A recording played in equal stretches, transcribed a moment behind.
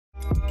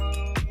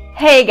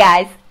Hey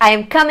guys, I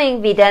am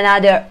coming with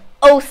another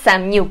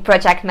awesome new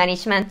project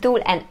management tool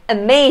and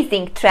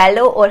amazing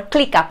Trello or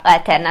ClickUp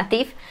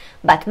alternative,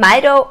 but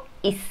Miro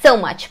is so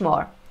much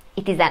more.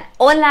 It is an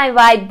online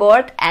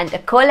whiteboard and a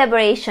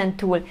collaboration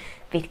tool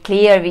with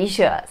clear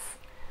visuals.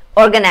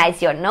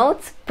 Organize your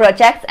notes,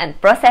 projects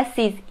and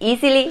processes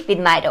easily with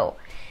Miro.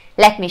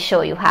 Let me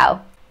show you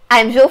how.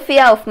 I'm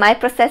Zsófia of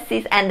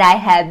Myprocesses and I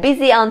help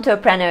busy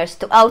entrepreneurs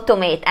to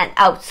automate and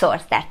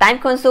outsource their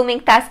time-consuming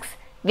tasks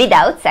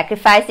without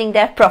sacrificing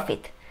their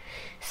profit.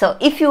 So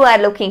if you are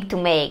looking to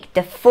make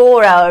the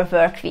 4-hour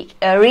work week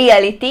a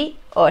reality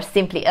or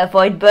simply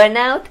avoid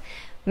burnout,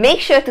 make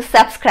sure to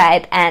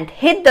subscribe and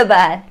hit the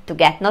bell to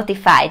get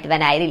notified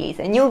when I release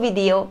a new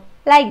video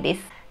like this.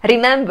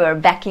 Remember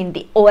back in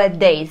the old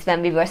days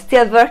when we were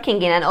still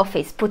working in an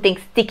office putting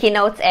sticky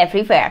notes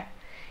everywhere?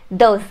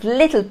 Those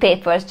little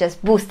papers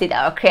just boosted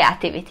our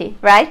creativity,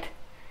 right?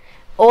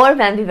 Or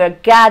when we were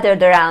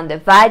gathered around the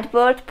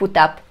whiteboard, put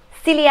up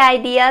silly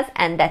ideas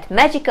and that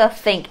magical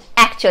thing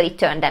actually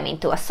turned them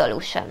into a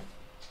solution.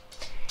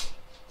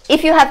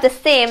 If you have the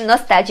same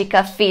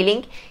nostalgical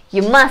feeling,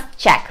 you must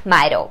check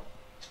Miro,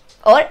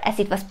 or as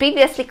it was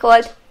previously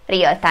called,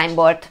 real-time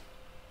board.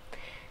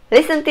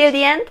 Listen till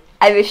the end,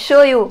 I will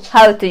show you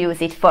how to use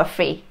it for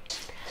free.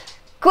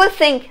 Cool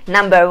thing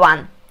number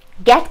 1.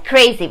 Get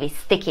crazy with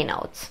sticky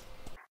notes.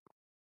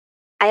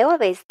 I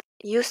always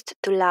used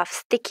to love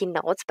sticky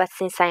notes, but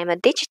since I am a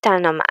digital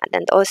nomad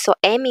and also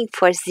aiming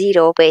for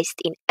zero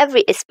waste in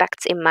every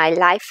aspect in my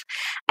life,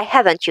 I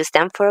haven't used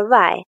them for a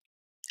while.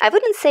 I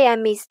wouldn't say I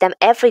miss them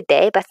every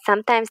day, but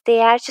sometimes they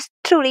are just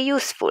truly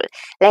useful,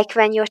 like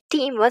when your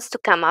team wants to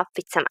come up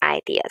with some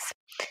ideas.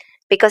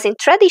 Because in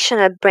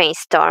traditional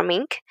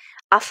brainstorming,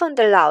 often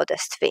the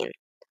loudest win.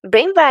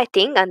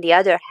 Brainwriting, on the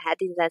other hand,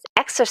 is an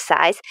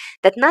exercise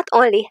that not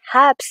only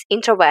helps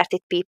introverted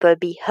people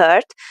be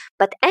heard,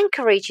 but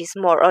encourages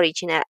more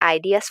original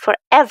ideas for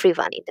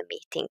everyone in the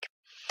meeting.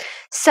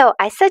 So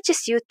I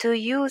suggest you to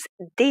use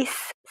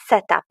this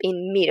setup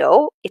in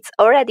Miro. It's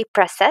already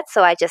preset,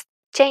 so I just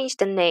changed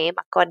the name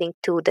according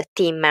to the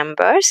team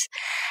members.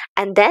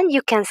 And then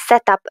you can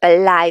set up a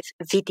live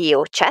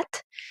video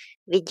chat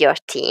with your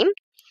team.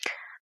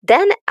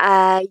 Then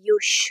you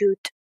should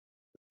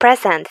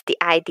present the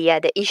idea,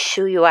 the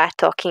issue you are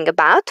talking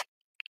about,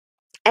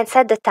 and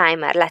set the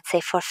timer, let's say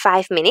for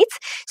 5 minutes.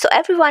 So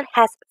everyone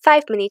has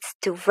 5 minutes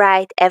to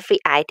write every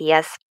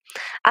ideas.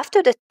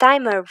 After the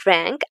timer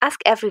rang, ask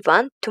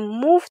everyone to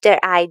move their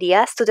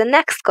ideas to the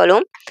next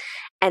column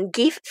and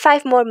give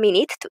 5 more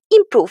minutes to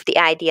improve the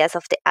ideas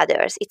of the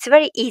others. It's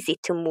very easy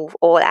to move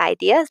all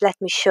ideas. Let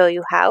me show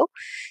you how.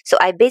 So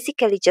I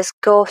basically just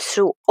go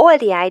through all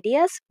the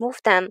ideas, move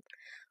them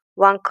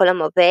one column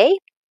away.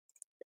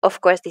 Of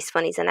course, this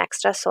one is an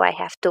extra, so I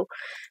have to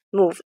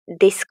move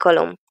this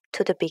column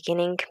to the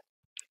beginning.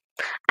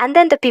 And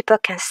then the people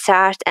can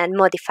start and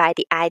modify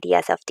the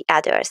ideas of the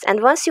others.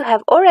 And once you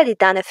have already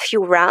done a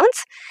few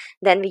rounds,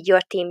 then with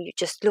your team, you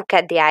just look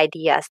at the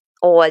ideas,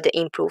 all the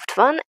improved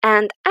one,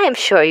 and I am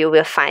sure you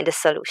will find a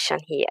solution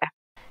here.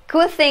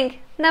 Cool thing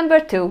number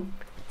 2.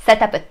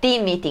 Set up a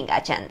team meeting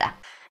agenda.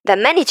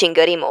 When managing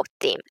a remote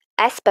team,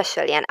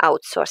 especially an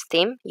outsourced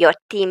team, your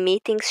team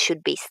meetings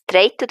should be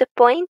straight to the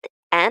point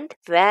and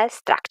well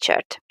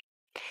structured.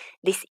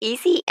 This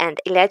easy and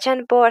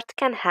elegant board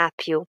can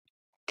help you.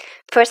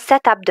 First,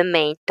 set up the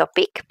main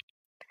topic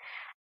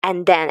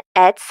and then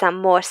add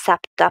some more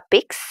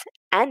subtopics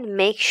and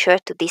make sure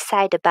to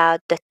decide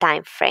about the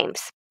time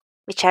frames,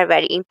 which are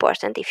very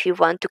important if you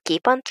want to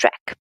keep on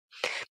track.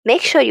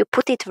 Make sure you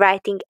put it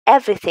writing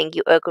everything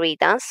you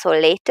agreed on, so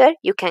later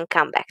you can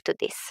come back to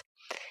this.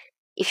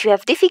 If you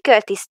have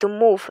difficulties to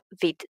move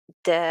with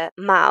the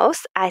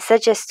mouse, I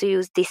suggest to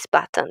use this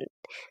button.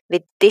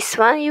 With this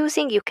one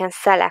using, you can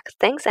select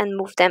things and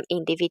move them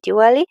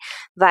individually,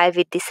 while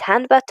with this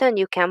hand button,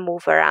 you can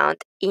move around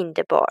in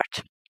the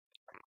board.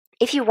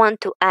 If you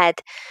want to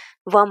add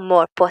one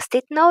more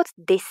post-it note,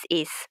 this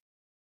is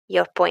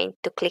your point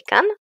to click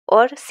on,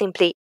 or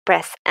simply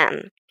press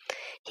N.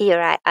 Here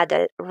I add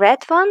a red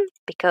one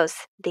because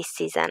this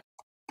is an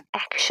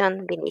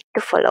action we need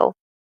to follow.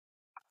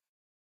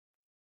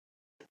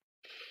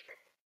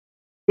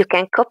 You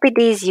can copy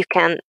these, you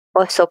can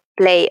also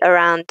play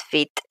around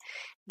with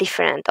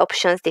different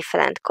options,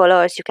 different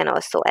colors. You can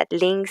also add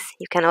links.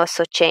 You can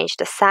also change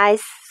the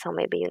size. So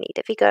maybe you need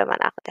a bigger one.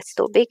 That's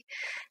too big.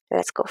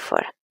 Let's go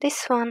for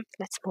this one.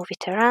 Let's move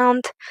it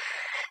around.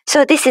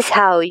 So this is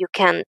how you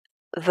can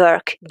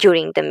work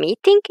during the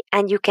meeting,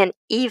 and you can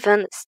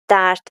even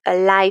start a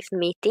live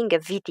meeting, a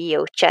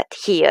video chat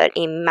here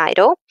in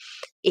Miro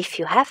if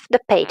you have the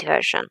paid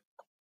version.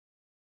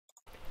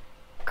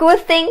 Cool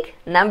thing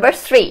number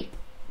 3.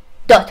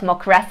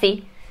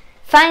 Dotmocracy.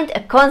 Find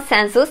a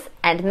consensus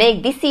and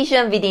make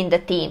decisions within the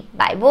team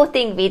by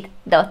voting with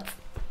dots.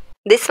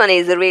 This one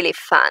is really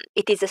fun.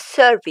 It is a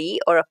survey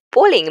or a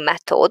polling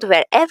method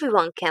where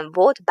everyone can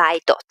vote by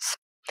dots.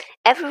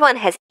 Everyone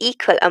has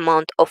equal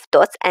amount of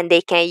dots and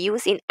they can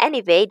use in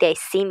any way they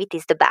seem it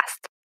is the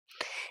best.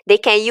 They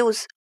can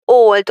use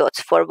all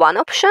dots for one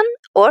option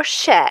or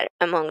share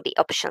among the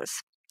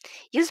options.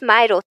 Use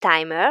Miro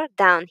timer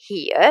down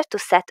here to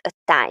set a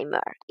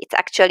timer. It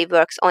actually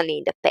works only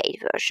in the paid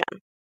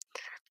version.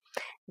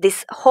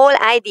 This whole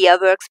idea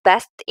works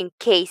best in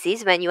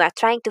cases when you are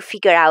trying to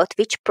figure out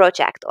which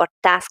project or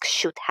task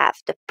should have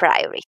the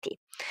priority.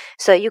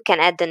 So you can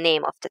add the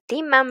name of the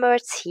team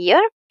members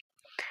here,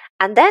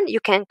 and then you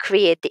can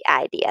create the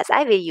ideas.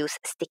 I will use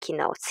sticky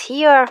notes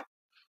here.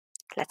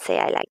 Let's say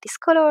I like this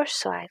color,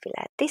 so I will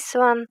add this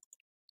one.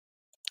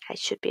 It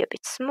should be a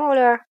bit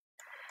smaller.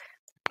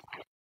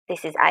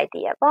 This is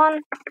idea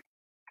 1.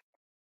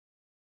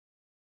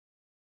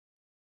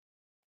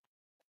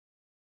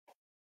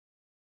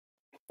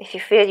 If you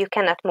feel you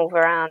cannot move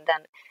around,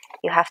 then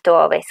you have to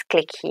always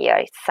click here.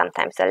 It's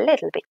sometimes a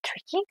little bit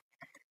tricky.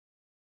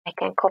 I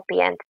can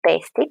copy and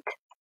paste it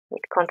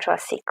with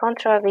Ctrl+C,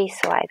 Ctrl+V,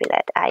 so I will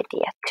add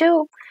idea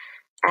 2,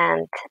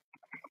 and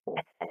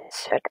let's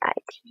insert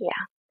idea,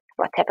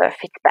 whatever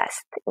fits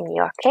best in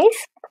your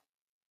case.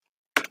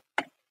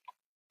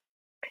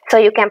 So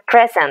you can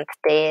present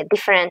the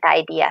different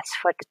ideas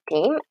for the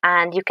team,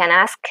 and you can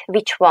ask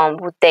which one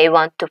would they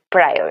want to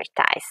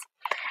prioritize.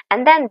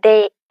 And then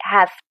they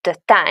have the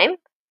time,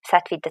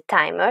 set with the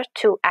timer,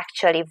 to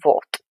actually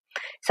vote.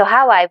 So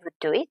how I would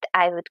do it,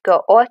 I would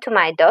go all to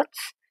my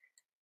dots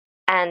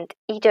and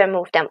either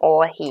move them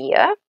all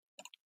here,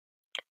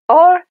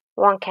 or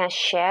one can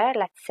share.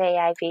 Let's say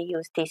I will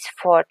use these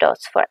 4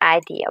 dots for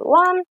idea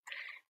 1.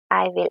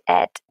 I will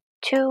add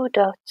 2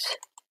 dots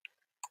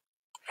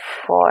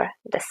for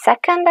the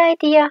second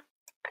idea,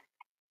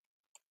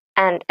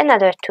 and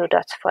another 2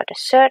 dots for the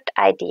third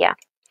idea,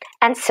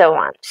 and so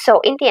on.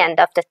 So in the end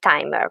of the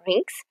timer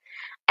rings,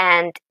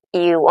 and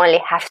you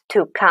only have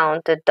to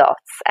count the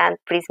dots, and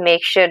please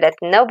make sure that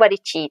nobody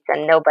cheats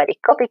and nobody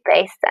copy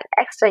pastes an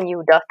extra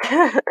new dot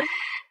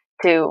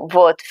to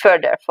vote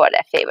further for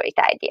their favorite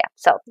idea.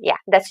 So yeah,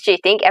 that's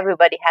cheating.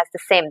 Everybody has the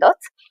same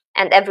dots,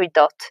 and every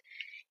dot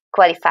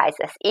qualifies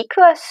as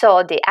equal,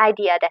 so the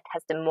idea that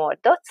has the more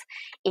dots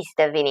is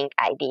the winning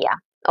idea,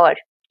 or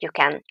you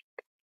can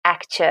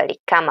actually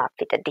come up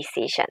with a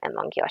decision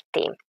among your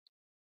team.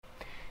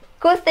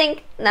 Cool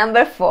thing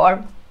number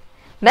 4.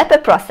 Map a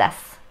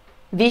process.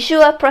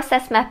 Visual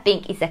process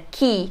mapping is a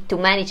key to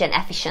manage an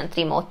efficient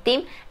remote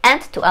team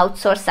and to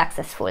outsource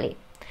successfully.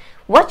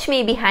 Watch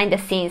me behind the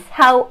scenes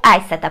how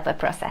I set up a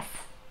process.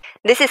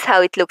 This is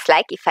how it looks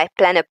like if I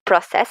plan a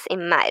process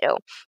in Miro.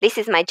 This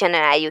is my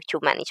general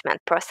YouTube management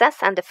process,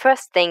 and the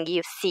first thing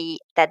you see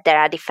that there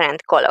are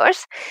different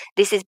colors.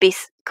 This is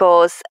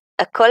because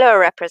a color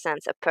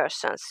represents a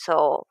person,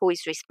 so who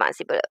is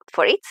responsible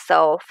for it.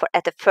 So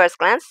at the first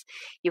glance,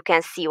 you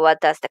can see what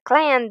does the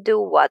client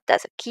do, what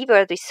does a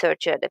keyword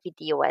researcher, the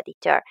video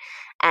editor,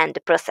 and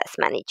the process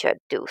manager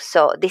do.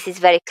 So this is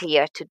very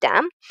clear to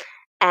them.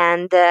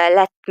 And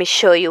let me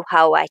show you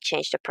how I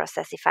change the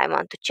process if I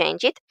want to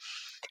change it.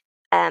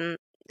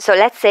 So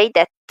let's say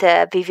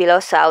that we will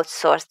also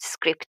outsource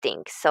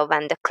scripting. So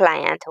when the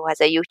client who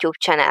has a YouTube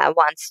channel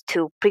wants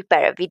to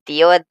prepare a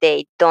video,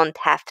 they don't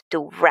have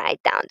to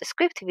write down the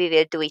script. We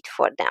will do it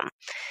for them.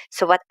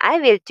 So what I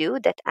will do,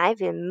 that I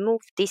will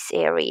move this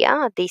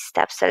area, these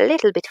steps a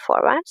little bit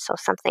forward so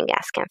something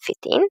else can fit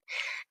in.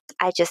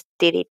 I just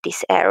delete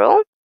this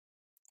arrow.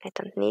 I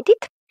don't need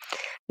it.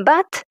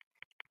 But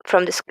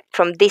from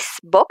this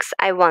box,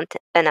 I want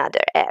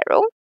another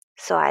arrow.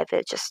 So I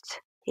will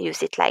just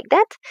use it like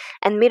that,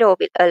 and Miro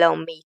will allow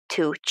me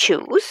to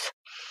choose.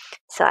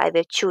 So I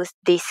will choose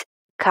this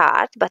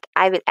card, but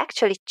I will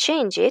actually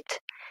change it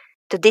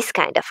to this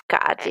kind of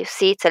card. You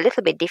see, it's a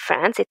little bit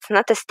different. It's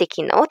not a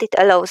sticky note. It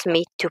allows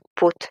me to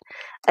put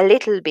a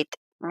little bit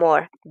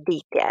more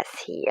details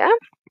here.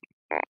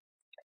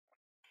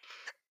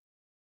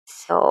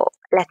 So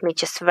let me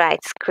just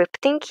write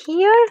scripting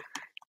here.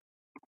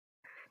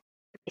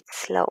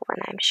 It's slow when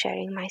I'm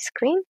sharing my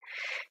screen.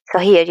 So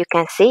here you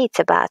can see it's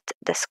about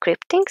the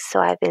scripting, so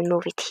I will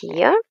move it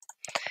here.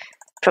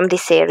 From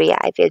this area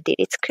I will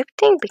delete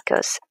scripting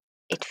because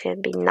it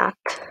will be not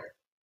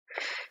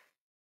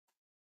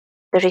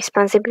the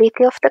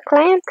responsibility of the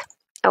client.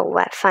 Oh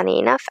well, funny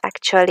enough,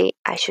 actually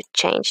I should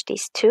change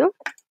these two,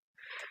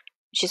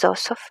 which is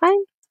also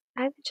fine.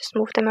 I will just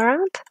move them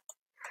around.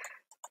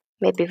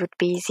 Maybe it would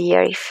be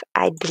easier if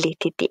I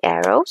deleted the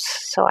arrows,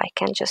 so I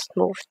can just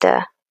move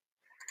the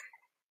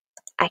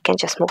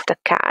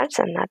cards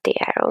and not the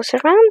arrows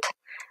around.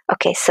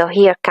 Okay, so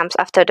here comes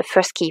after the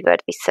first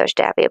keyword research,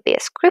 there will be a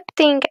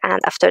scripting, and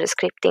after the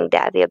scripting,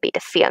 there will be the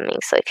filming.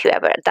 So if you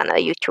ever done a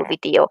YouTube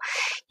video,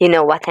 you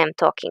know what I'm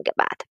talking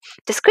about.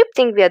 The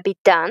scripting will be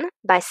done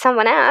by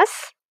someone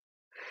else.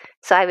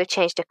 So I will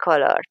change the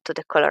color to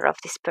the color of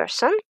this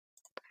person.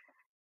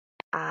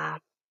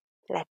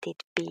 Let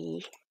it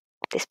be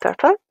this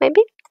purple,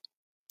 maybe.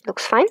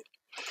 Looks fine.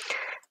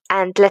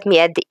 And let me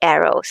add the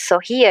arrows. So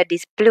here,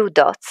 these blue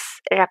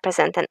dots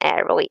represent an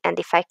arrow. And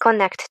if I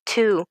connect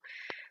two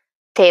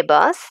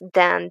tables,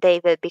 then they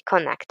will be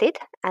connected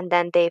and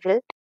then they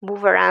will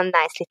move around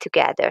nicely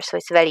together. So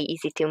it's very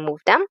easy to move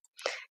them.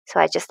 So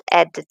I just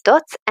add the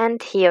dots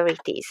and here it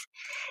is.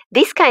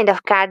 This kind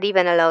of card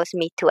even allows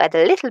me to add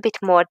a little bit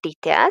more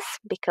details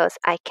because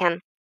I can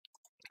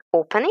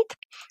open it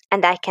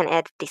and I can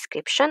add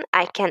description.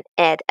 I can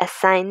add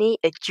assignee,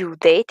 a due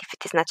date. If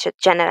it is not a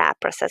general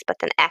process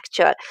but an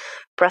actual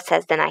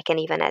process, then I can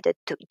even add a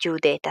due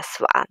date as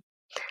well.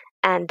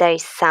 And there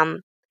is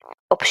some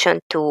option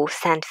to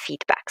send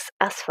feedbacks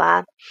as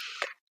well.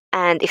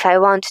 And if I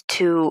want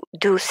to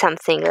do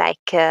something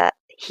like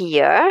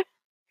here,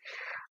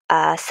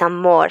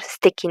 some more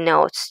sticky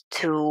notes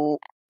to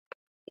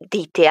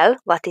detail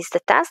what is the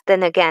task,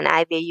 then again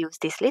I will use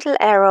these little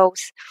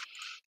arrows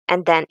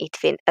and then it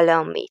will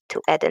allow me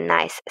to add a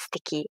nice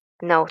sticky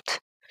note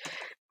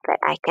that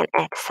I can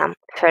add some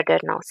further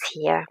notes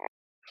here.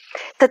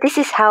 So this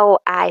is how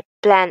I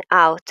plan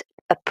out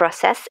a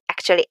process,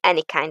 actually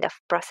any kind of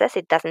process.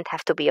 It doesn't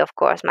have to be, of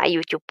course, my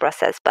YouTube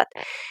process, but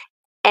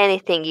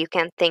anything you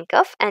can think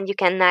of, and you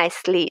can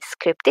nicely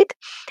script it.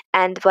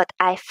 And what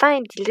I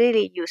find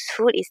really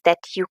useful is that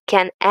you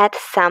can add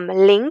some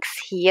links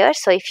here.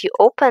 So if you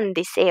open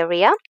this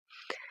area,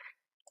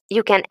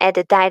 you can add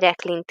a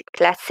direct link,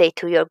 let's say,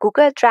 to your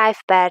Google Drive,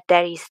 where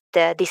there is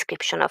the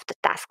description of the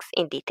tasks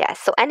in detail.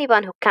 So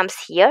anyone who comes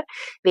here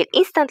will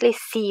instantly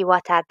see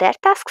what are their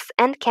tasks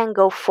and can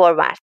go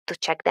forward to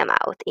check them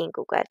out in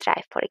Google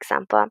Drive, for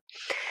example.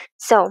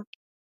 So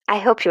I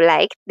hope you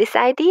liked this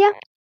idea.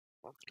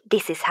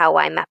 This is how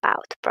I map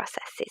out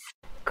processes.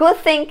 Cool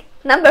thing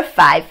number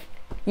 5.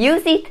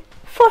 Use it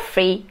for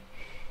free.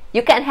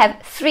 You can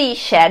have 3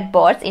 shared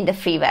boards in the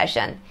free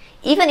version.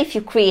 Even if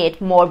you create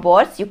more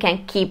boards, you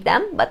can keep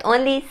them, but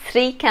only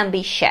 3 can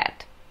be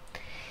shared.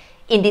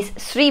 In these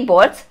 3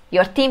 boards,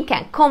 your team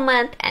can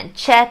comment and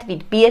chat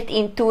with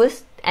built-in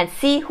tools and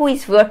see who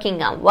is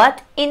working on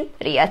what in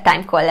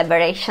real-time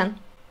collaboration.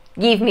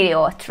 Give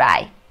Miro a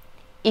try.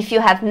 If you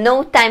have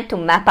no time to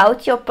map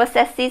out your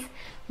processes,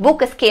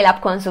 book a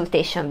scale-up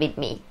consultation with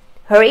me.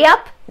 Hurry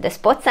up, the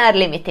spots are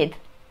limited.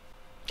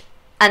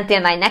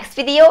 Until my next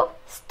video,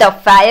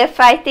 stop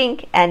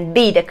firefighting and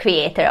be the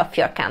creator of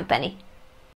your company.